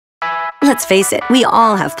Let's face it, we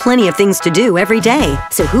all have plenty of things to do every day.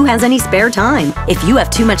 So who has any spare time? If you have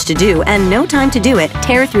too much to do and no time to do it,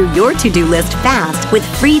 tear through your to-do list fast with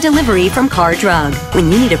free delivery from Kerr Drug. When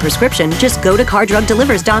you need a prescription, just go to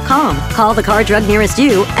KerrDrugDelivers.com. Call the Kerr Drug nearest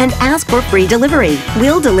you and ask for free delivery.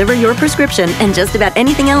 We'll deliver your prescription and just about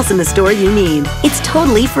anything else in the store you need. It's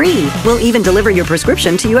totally free. We'll even deliver your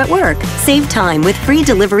prescription to you at work. Save time with free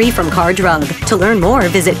delivery from Kerr Drug. To learn more,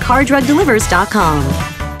 visit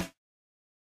KerrDrugDelivers.com.